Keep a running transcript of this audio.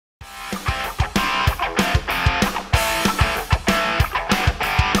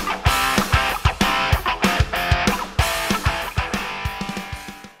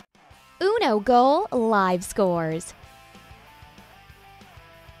Goal Livescores.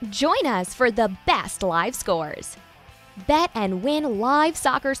 Join us for the best live scores. Bet and win live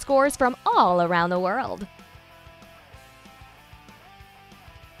soccer scores from all around the world.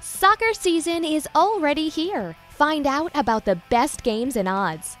 Soccer season is already here. Find out about the best games and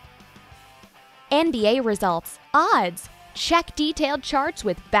odds. NBA results, odds. Check detailed charts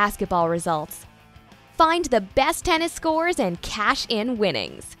with basketball results. Find the best tennis scores and cash in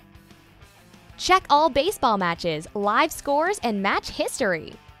winnings. Check all baseball matches, live scores, and match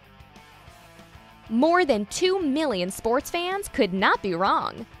history. More than 2 million sports fans could not be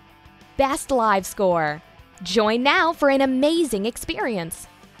wrong. Best live score. Join now for an amazing experience.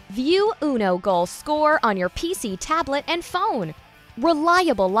 View Uno Goal Score on your PC, tablet, and phone.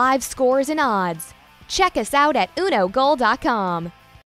 Reliable live scores and odds. Check us out at unogoal.com.